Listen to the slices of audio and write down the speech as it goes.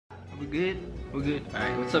We're good? We're good.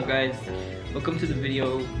 Alright, what's up guys? Welcome to the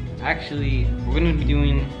video. Actually, we're gonna be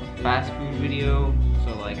doing a fast food video.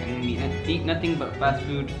 So like, I'm gonna eat nothing but fast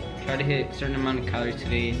food. Try to hit a certain amount of calories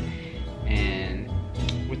today. And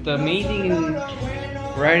with the amazing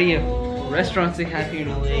variety of restaurants they have here in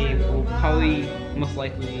LA, we'll probably most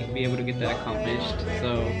likely be able to get that accomplished.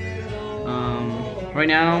 So, right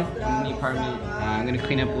now, I'm in the apartment. I'm gonna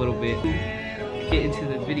clean up a little bit. Get into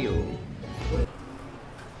the video.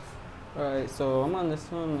 Alright, so I'm on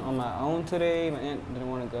this one on my own today. My aunt didn't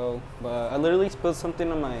want to go, but I literally spilled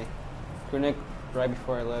something on my tunic right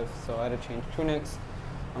before I left, so I had to change tunics.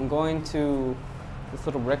 I'm going to this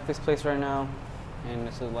little breakfast place right now, and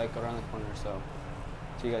this is like around the corner, so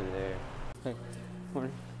see you guys there. Hey,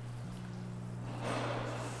 morning.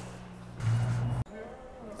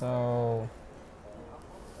 So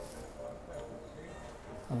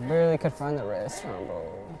I barely could find the restaurant,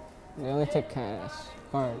 bro. They only take cash.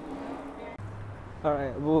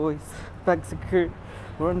 Alright, boys. Bag secured.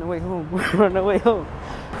 We're on the way home. We're on the way home.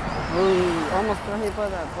 We almost got hit by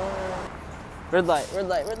that bar. Red light, red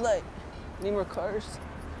light, red light. Need more cars.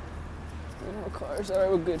 Need more cars.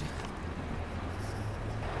 Alright, we're good.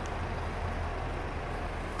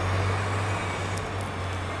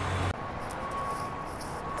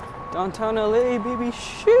 Downtown LA, baby.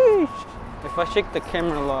 Sheesh. If I shake the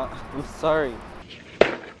camera a lot, I'm sorry.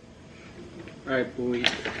 Alright boys,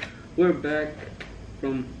 we're back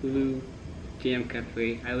from Blue Jam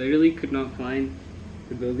Cafe. I literally could not find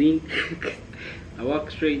the building. I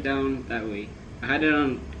walked straight down that way. I had it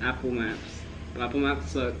on Apple Maps, but Apple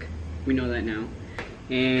Maps suck. We know that now.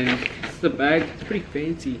 And this is the bag. It's pretty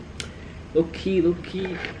fancy. Low key.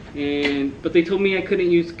 But they told me I couldn't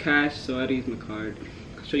use cash, so I had to use my card.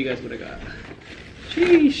 I'll show you guys what I got.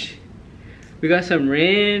 Sheesh. We got some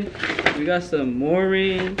Rand. We got some more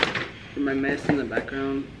Rand. For my mess in the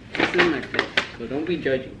background. This is my pet, so don't be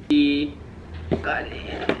judging. Got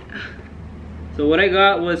it. So what I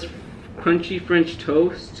got was crunchy French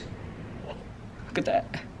toast. Look at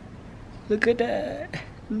that. Look at that.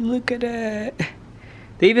 Look at that.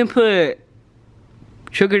 They even put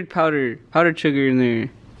sugared powdered sugar in there.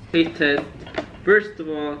 Taste test. First of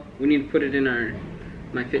all, we need to put it in my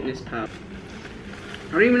MyFitnessPal.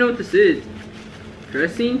 I don't even know what this is.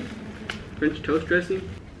 Dressing? French toast dressing?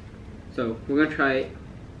 So we're gonna try it.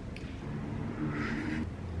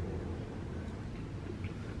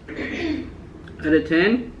 Out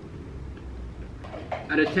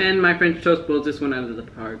of 10, my French toast blows this one out of the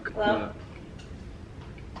park. Well,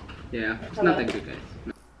 yeah, it's not that good, guys.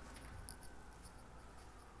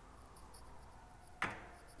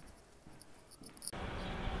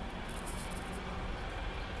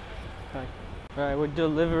 Alright, we're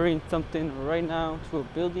delivering something right now to a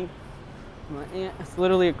building. My aunt is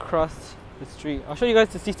literally across the street. I'll show you guys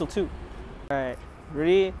the Cecil too. Alright,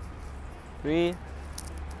 ready? 3.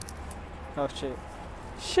 Oh shit.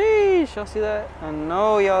 Sheesh, y'all see that? I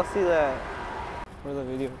know y'all see that. For the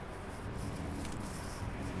video.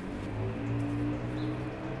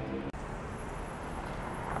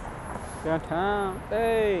 Downtown,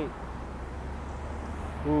 hey!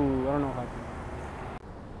 Ooh, I don't know what happened.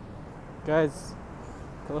 Guys,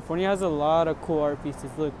 California has a lot of cool art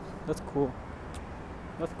pieces. Look, that's cool.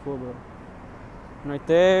 That's cool, bro. And right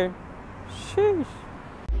there. Sheesh.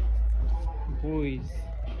 Boys,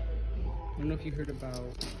 I don't know if you heard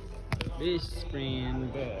about this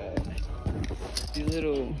brand, but these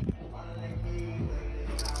little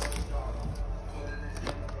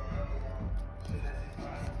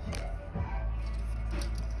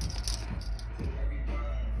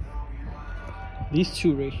these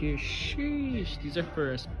two right here, sheesh, these are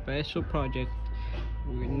for a special project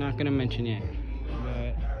we're not gonna mention yet,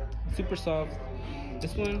 but super soft.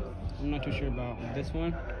 This one I'm not too sure about. This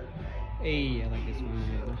one, hey, I like this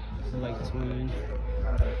one. I like this one.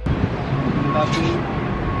 Coffee,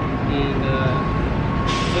 and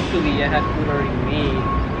luckily I had food already made.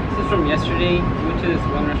 This is from yesterday. We went to this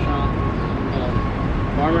one restaurant,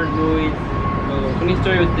 Farmer's Boys. So funny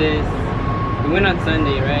story with this, we went on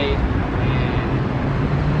Sunday, right?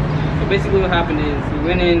 And so basically what happened is we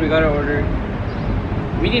went in, we got our order.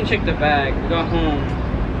 We didn't check the bag. We got home.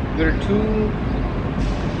 We ordered 2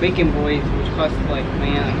 bacon boys, which cost like,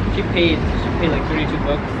 man, she paid like 33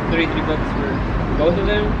 bucks for both of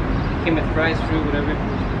them. It came with fries, fruit, whatever.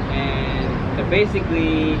 And so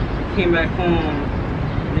basically, we came back home,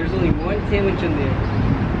 and there was only one sandwich in there.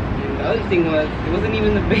 And the other thing was, it wasn't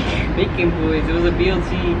even the bacon boys, it was a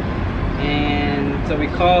BLT. And so we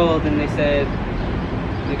called, and they said,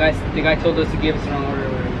 the guy told us to give us an order.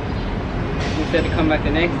 We said to come back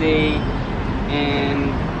the next day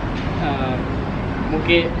and we'll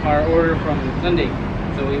get our order from Sunday.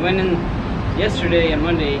 So we went in yesterday and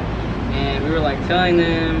Monday, and we were like telling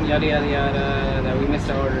them yada yada yada that we missed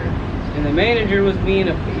our order. And the manager was being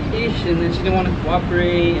a bitch, and then she didn't want to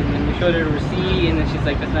cooperate, and then we showed her a receipt, and then she's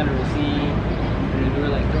like, that's not a receipt. And then we were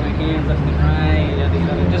like throwing hands left and right, yada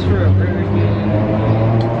yada, just for a burger, man.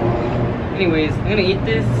 Anyways, I'm gonna eat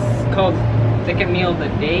this. It's called second meal of the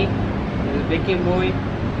day. It's a Bacon Boy.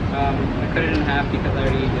 I cut it in half because I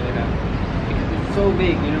already ate it half. Because it's so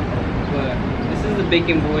big, you know. But this is the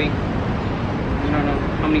Bacon Boy. I don't know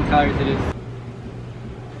how many calories it is.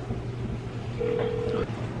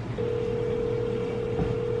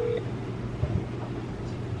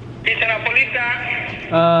 Pizza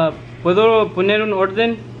napolita. ¿Puedo poner un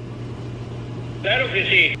orden? Claro que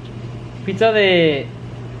sí. Pizza de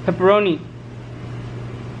pepperoni.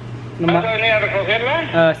 ¿Vas a venir a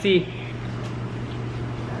recogerla? Sí.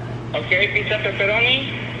 Ok, pizza pepperoni.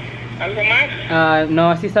 ¿Algo más? No,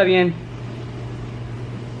 así está bien.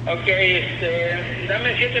 Ok,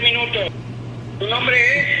 dame 7 minutos. ¿Tu nombre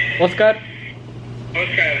es? Oscar.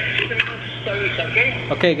 Oscar. 7 minutos, avisa, ¿ok?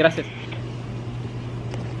 Ok, gracias.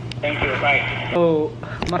 Thank you, bye. Oh,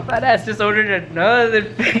 my fat ass just ordered another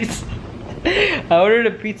pizza. I ordered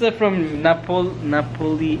a pizza from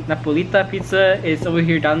Napolita Pizza. It's over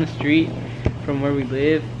here down the street from where we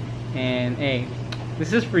live. And hey,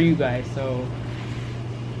 this is for you guys. So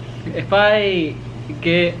if I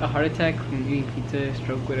get a heart attack from eating pizza,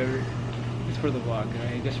 stroke, whatever, it's for the vlog,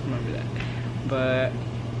 right? Just remember that. But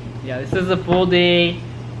yeah, this is a full day,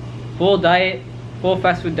 full diet, full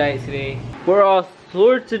fast food diet today. We're all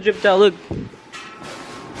sorts of dripped out. Look.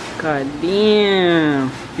 God damn.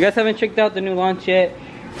 If you guys haven't checked out the new launch yet,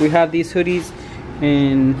 we have these hoodies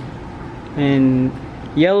in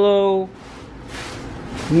yellow,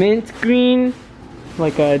 mint green,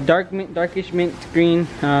 like a darkish mint green,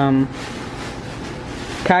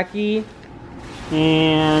 khaki,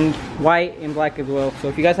 and white and black as well. So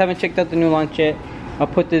if you guys haven't checked out the new launch yet, I'll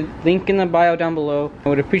put the link in the bio down below. I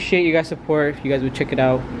would appreciate you guys' support if you guys would check it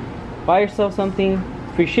out. Buy yourself something,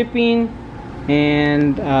 free shipping,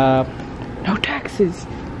 and no taxes.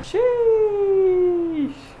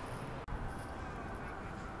 Sheesh.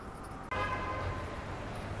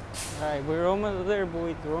 Alright, we're almost there,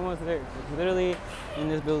 boys. We're almost there. It's literally in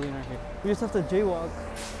this building right here. We just have to jaywalk.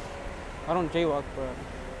 I don't jaywalk, but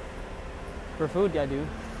for food, yeah, I do.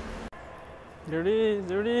 There it is.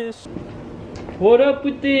 There it is. What up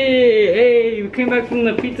with it? Hey, we came back from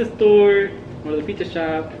the pizza store, or the pizza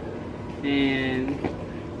shop, and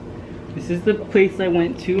this is the place I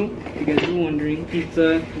went to, if you guys were wondering.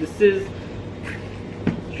 Pizza. This is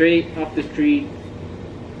straight off the street,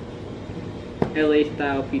 LA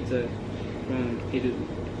style pizza from A to Z,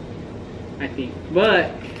 I think.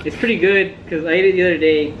 But it's pretty good because I ate it the other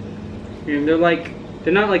day, and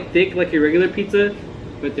they're not like thick like your regular pizza,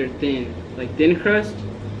 but they're thin, like thin crust,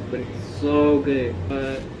 but it's so good.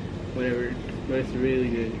 But whatever, but it's really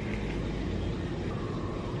good.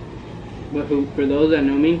 But for those that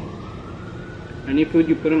know me, any food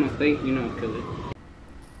you put on my plate, you know I'll kill it.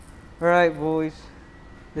 Alright, boys.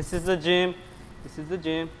 This is the gym. This is the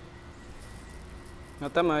gym.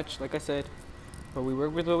 Not that much, like I said. But we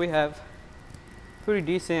work with what we have. Pretty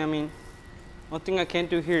decent, I mean. One thing I can't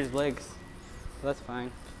do here is legs. So that's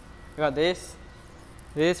fine. I got this.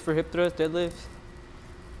 This for hip thrusts, deadlifts.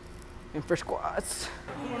 And for squats.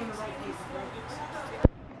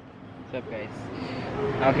 What's up, guys?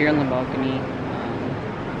 Out here on the balcony. I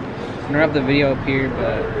don't have the video up here,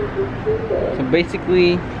 but so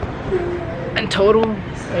basically, in total,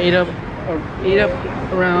 I ate up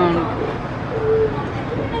around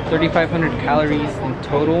 3,500 calories in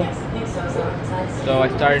total. So I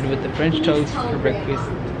started with the French toast for breakfast,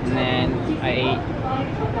 and then I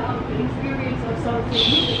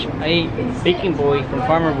ate Bacon Boy from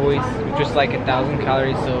Farmer Boys, which was like 1,000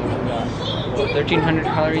 calories, so 1,300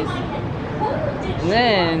 calories. And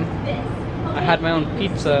then I had my own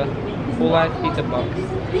pizza, full-size pizza box,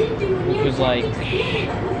 which was like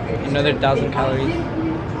another 1,000 calories.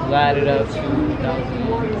 That added up to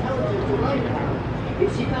 1,000.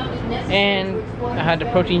 And I had the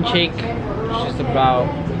protein shake, which is just about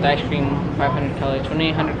the ice cream, 500 calories,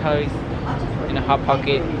 2,800 calories, in a Hot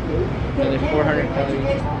Pocket, another 400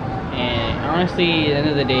 calories. And honestly, at the end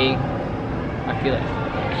of the day, I feel like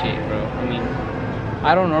shit, bro. I mean,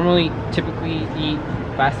 I don't normally typically eat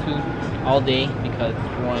fast food all day because,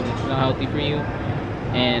 for one, it's not healthy for you,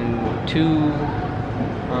 and two,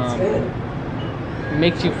 it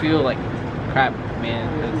makes you feel like crap, man,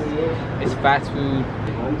 because it's fast food.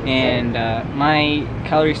 And my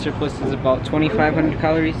calorie surplus is about 2,500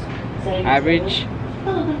 calories average,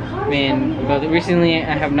 but recently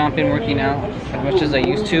I have not been working out as much as I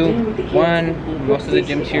used to. One, most of the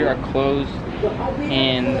gyms here are closed,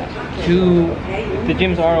 and two, if the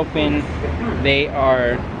gyms are open, they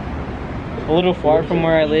are a little far from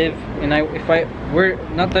where I live. And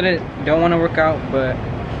not that I don't want to work out, but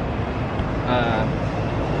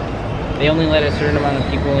they only let a certain amount of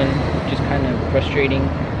people in, which is kind of frustrating.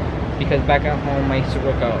 Because back at home, I used to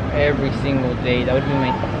work out every single day. That would be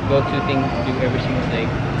my go-to thing to do every single day.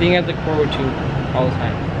 Thing I look forward to all the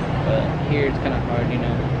time. But here it's kind of hard, you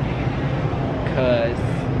know, because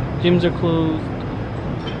gyms are closed,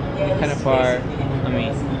 kind of far. I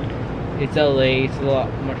mean, it's LA, it's a lot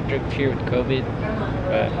more strict here with COVID.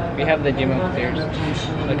 But we have the gym upstairs.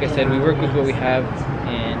 Like I said, we work with what we have,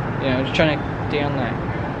 and you know, just trying to stay on that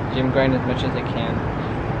gym grind as much as I can.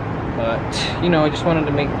 But you know, I just wanted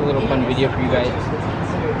to make a little fun video for you guys.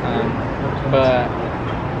 But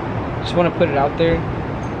just want to put it out there.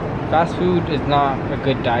 Fast food is not a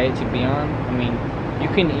good diet to be on. I mean, you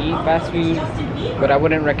can eat fast food, but I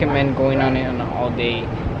wouldn't recommend going on it on an all-day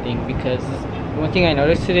thing, because one thing I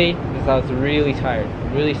noticed today is I was really tired,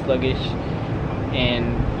 really sluggish,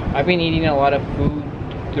 and I've been eating a lot of food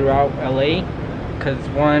throughout LA because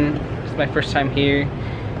one, it's my first time here.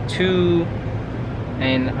 Two,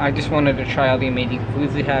 and I just wanted to try all the amazing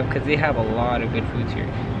foods they have, because they have a lot of good foods here.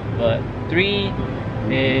 But three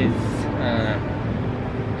is,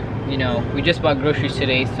 you know, we just bought groceries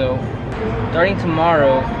today, so starting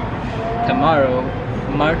tomorrow,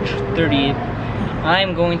 March 30th,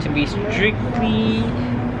 I'm going to be strictly,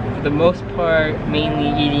 for the most part, mainly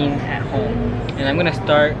eating at home. And I'm gonna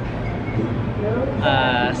start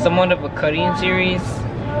somewhat of a cutting series.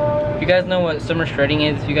 If you guys know what summer shredding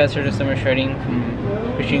is, if you guys heard of summer shredding from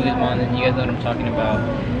Christian Guzman, then you guys know what I'm talking about.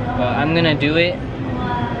 But I'm gonna do it.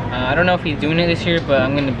 I don't know if he's doing it this year, but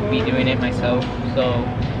I'm gonna be doing it myself. So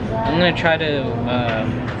I'm gonna try to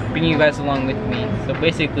bring you guys along with me. So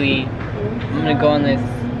basically, I'm gonna go on this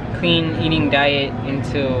clean eating diet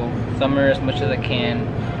until summer as much as I can,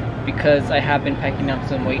 because I have been packing up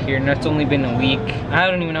some weight here, and it's only been a week. I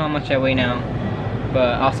don't even know how much I weigh now.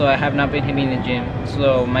 But also I have not been hitting the gym.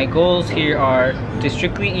 So my goals here are to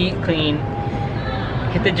strictly eat clean,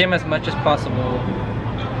 hit the gym as much as possible.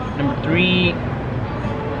 Number three,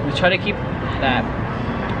 let's try to keep that.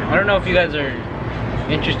 I don't know if you guys are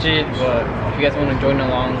interested, but if you guys want to join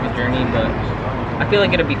along the journey, but I feel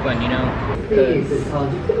like it'll be fun, you know? Because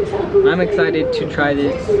I'm excited to try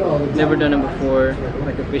this. Never done it before,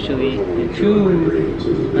 like officially. And two,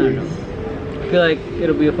 I don't know. I feel like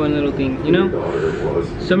it'll be a fun little thing, you know?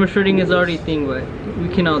 Summer shredding is already a thing, but we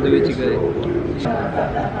can all do it together.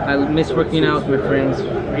 I miss working out with my friends.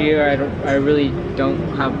 Here I really don't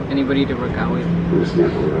have anybody to work out with.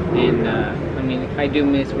 And I mean, I do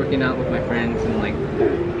miss working out with my friends and like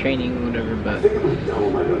training or whatever, but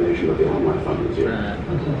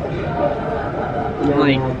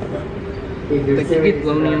like it gets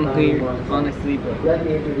lonely on here, honestly, but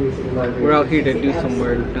we're out here to do some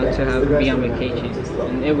work, not to be on vacation,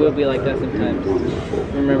 and it will be like that sometimes.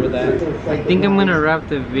 Remember that. I think I'm gonna wrap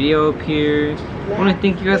the video up here. I want to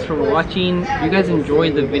thank you guys for watching. If you guys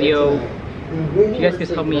enjoyed the video, if you guys can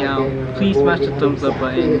help me out, please smash the thumbs up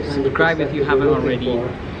button, subscribe if you haven't already.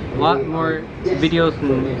 A lot more videos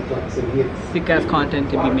and sick ass content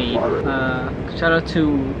to be made. Shout out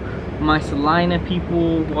to my Salina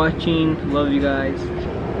people watching. Love you guys.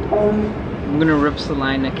 I'm gonna rep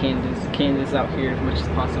Salina, Kansas out here as much as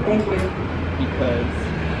possible, because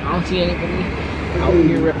I don't see anybody out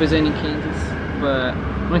here representing Kansas. But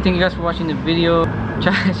I want to thank you guys for watching the video.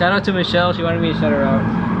 Shout out to Michelle, she wanted me to shout her out.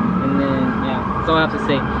 And then yeah, that's all I have to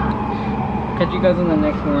say. Catch you guys on the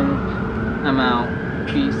next one. I'm out.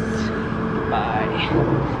 Peace. Bye.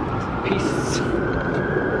 Peace.